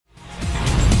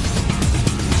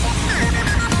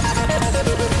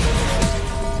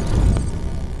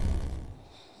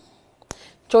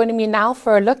Joining me now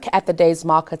for a look at the day's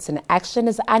markets in action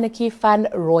is Annetjie van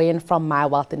Rooyen from My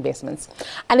Wealth Investments.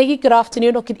 Annetjie, good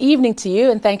afternoon or good evening to you,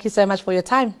 and thank you so much for your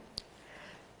time.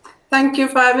 Thank you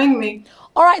for having me.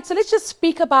 All right, so let's just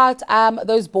speak about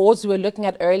those boards we were looking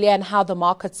at earlier and how the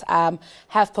markets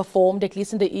have performed, at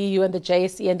least in the EU and the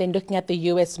JSE, and then looking at the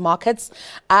US markets.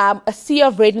 A sea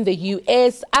of red in the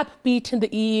US, upbeat in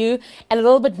the EU, and a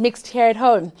little bit mixed here at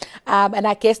home. And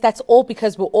I guess that's all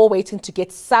because we're all waiting to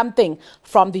get something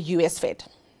from the US Fed.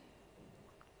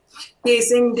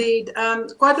 Yes, indeed.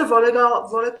 Quite a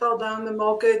volatile down the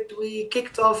market. We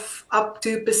kicked off up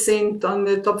 2% on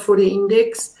the top 40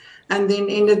 index, and then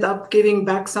ended up giving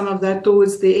back some of that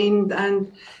towards the end. And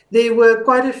there were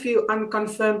quite a few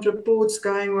unconfirmed reports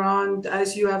going around,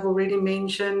 as you have already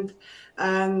mentioned,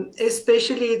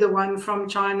 especially the one from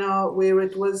China, where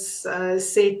it was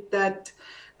said that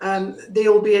there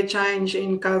will be a change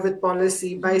in COVID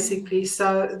policy, basically.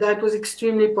 So that was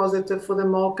extremely positive for the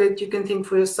market. You can think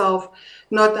for yourself,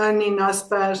 not only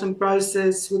Naspers and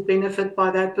Prosus would benefit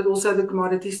by that, but also the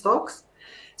commodity stocks.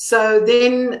 So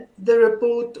then the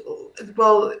report,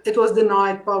 well, it was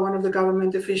denied by one of the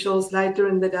government officials later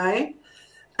in the day.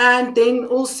 And then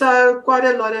also quite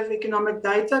a lot of economic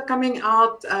data coming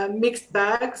out, mixed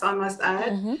bags, I must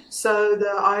add. So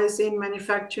the ISM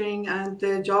manufacturing and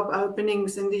the job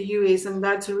openings in the US, and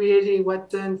that's really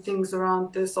what turned things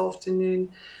around this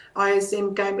afternoon.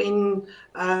 ISM came in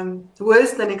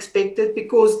worse than expected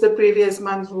because the previous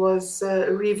month was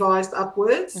revised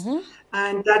upwards.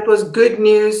 And that was good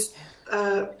news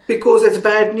because it's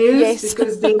bad news, yes.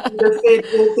 because then the Fed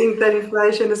will think that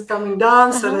inflation is coming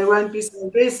down, so they won't be so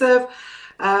aggressive.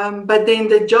 But then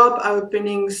the job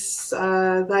openings,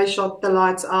 they shot the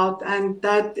lights out, and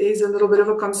that is a little bit of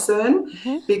a concern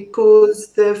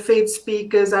because the Fed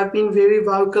speakers have been very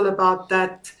vocal about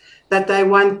that they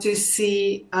want to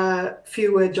see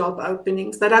fewer job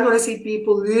openings. They don't want to see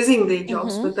people losing their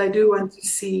jobs, but they do want to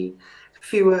see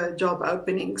fewer job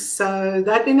openings. So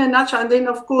that in a nutshell. And then,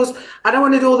 of course, I don't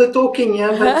want to do all the talking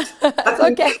here, but it's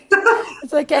okay.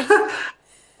 It's okay.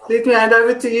 Let me hand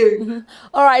over to you.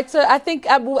 All right. So I think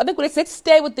let's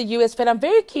stay with the US Fed. I'm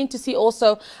very keen to see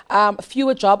also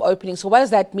fewer job openings. So what does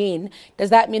that mean?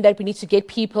 Does that mean that we need to get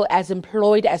people as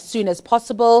employed as soon as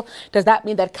possible? Does that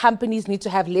mean that companies need to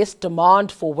have less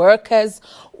demand for workers?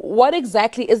 What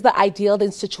exactly is the ideal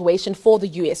then situation for the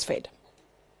US Fed?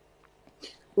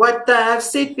 What they have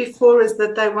said before is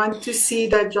that they want to see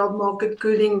that job market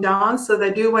cooling down. So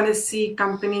they do want to see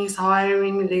companies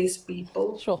hiring less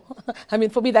people. Sure. I mean,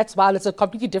 for me, that's wild. It's a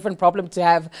completely different problem to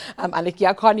have, Annetjie.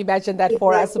 I can't imagine that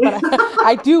for us, but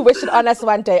I do wish it on us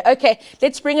one day. Okay,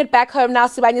 let's bring it back home now.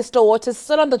 Sibanye-Stillwater,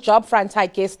 still on the job front, I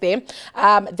guess, there.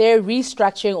 They're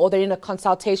restructuring, or they're in a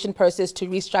consultation process to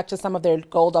restructure some of their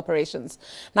gold operations.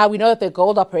 Now, we know that their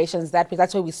gold operations,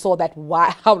 that's where we saw that,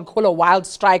 I would call a wild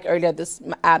strike earlier this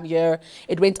year.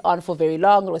 It went on for very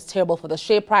long. It was terrible for the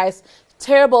share price,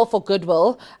 terrible for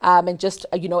goodwill, and just,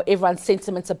 everyone's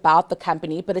sentiments about the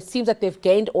company. But it seems that they've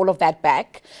gained all of that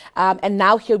back. And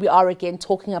now here we are again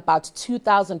talking about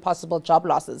 2,000 possible job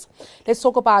losses. Let's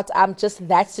talk about just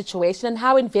that situation and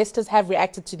how investors have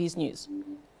reacted to these news.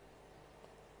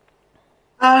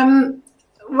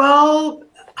 Well,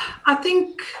 I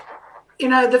think,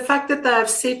 the fact that they have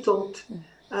settled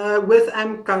with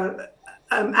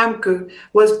AMCU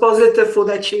was positive for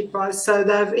that share price. So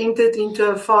they've entered into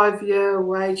a 5-year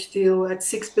wage deal at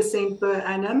 6% per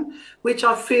annum, which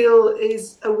I feel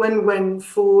is a win-win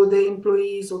for the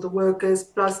employees or the workers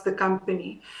plus the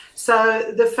company.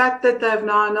 So the fact that they've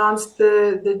now announced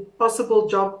the possible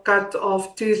job cut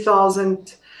of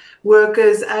 2,000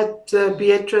 workers at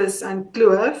Beatrice and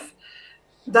Kloof,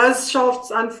 those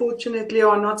shafts, unfortunately,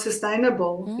 are not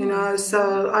sustainable,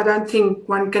 so I don't think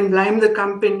one can blame the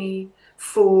company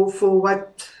for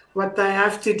what they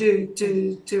have to do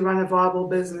to run a viable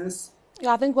business.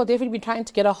 Yeah, I think we'll definitely be trying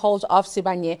to get a hold of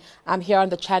Sibanye here on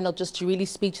the channel just to really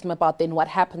speak to them about then what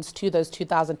happens to those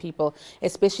 2,000 people,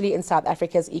 especially in South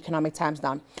Africa's economic times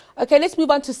now. Okay, let's move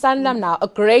on to Sanlam now. A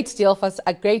great day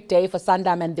for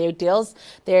Sanlam and their deals.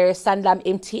 Their Sanlam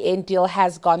MTN deal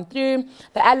has gone through.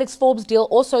 The Alex Forbes deal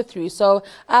also through. So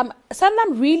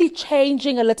Sanlam really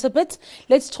changing a little bit.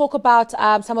 Let's talk about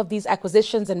some of these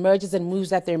acquisitions and mergers and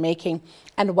moves that they're making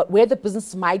and where the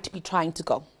business might be trying to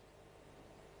go.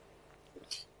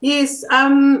 Yes,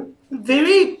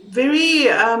 very, very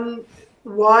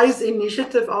wise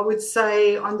initiative, I would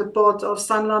say, on the part of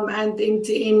Sanlam and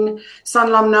MTN.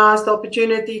 Sanlam now has the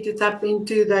opportunity to tap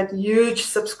into that huge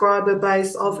subscriber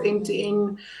base of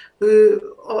MTN,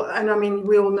 and I mean,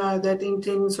 we all know that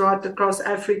MTN is right across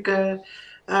Africa.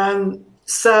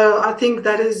 So I think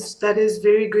that is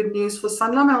very good news for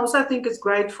Sanlam. I also think it's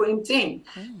great for MTN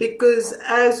because,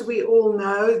 as we all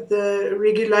know, the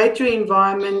regulatory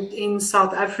environment in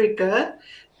South Africa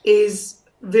is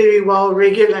very well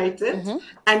regulated,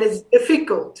 and it's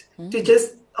difficult to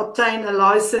just obtain a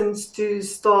license to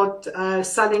start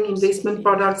selling investment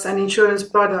products and insurance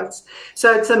products.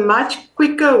 So it's a much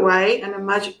quicker way and a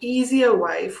much easier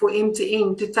way for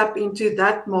MTN to tap into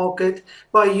that market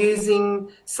by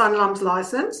using Sanlam's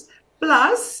license.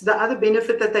 Plus, the other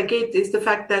benefit that they get is the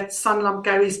fact that Sanlam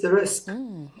carries the risk.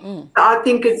 I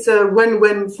think it's a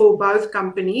win-win for both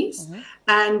companies.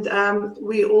 And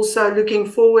we're also looking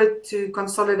forward to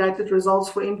consolidated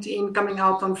results for MTN coming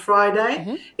out on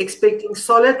Friday, expecting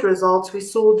solid results. We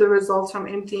saw the results from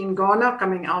MTN Ghana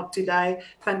coming out today.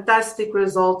 Fantastic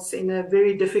results in a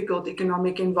very difficult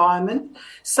economic environment.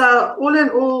 So all in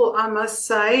all, I must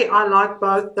say I like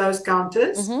both those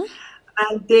counters.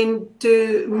 And then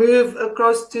to move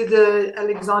across to the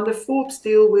Alexander Forbes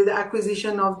deal, with the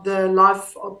acquisition of the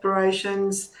life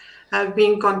operations have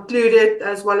been concluded,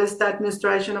 as well as the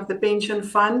administration of the pension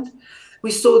fund. We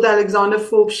saw the Alexander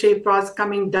Forbes share price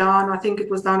coming down. I think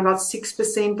it was down about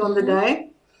 6% on the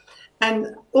day.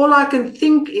 And all I can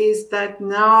think is that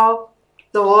now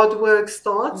the hard work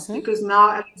starts, because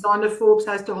now Alexander Forbes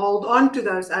has to hold on to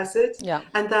those assets,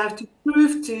 and they have to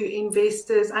prove to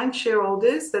investors and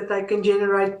shareholders that they can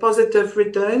generate positive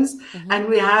returns. And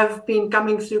we have been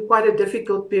coming through quite a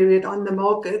difficult period on the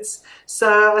markets.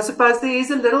 So I suppose there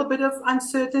is a little bit of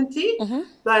uncertainty,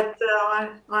 but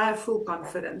I have full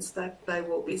confidence that they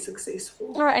will be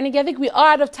successful. All right, and I think we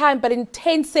are out of time, but in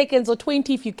 10 seconds or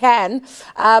 20 if you can,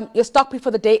 your stock pick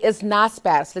for the day is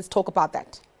Naspers. Let's talk about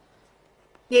that.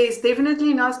 Yes,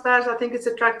 definitely Naspers. I think it's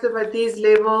attractive at these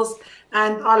levels,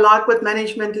 and I like what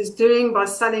management is doing by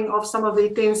selling off some of their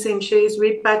Tencent shares,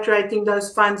 repatriating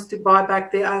those funds to buy back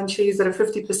their own shares at a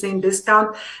 50%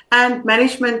 discount. And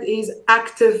management is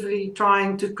actively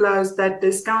trying to close that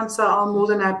discount, so I'm more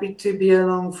than happy to be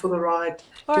along for the ride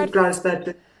to close that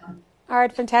discount. All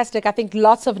right, fantastic. I think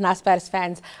lots of Naspers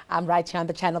fans right here on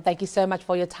the channel. Thank you so much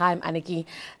for your time, Aniki.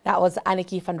 That was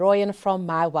Aniki van Rooyen from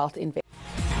My Wealth Investment.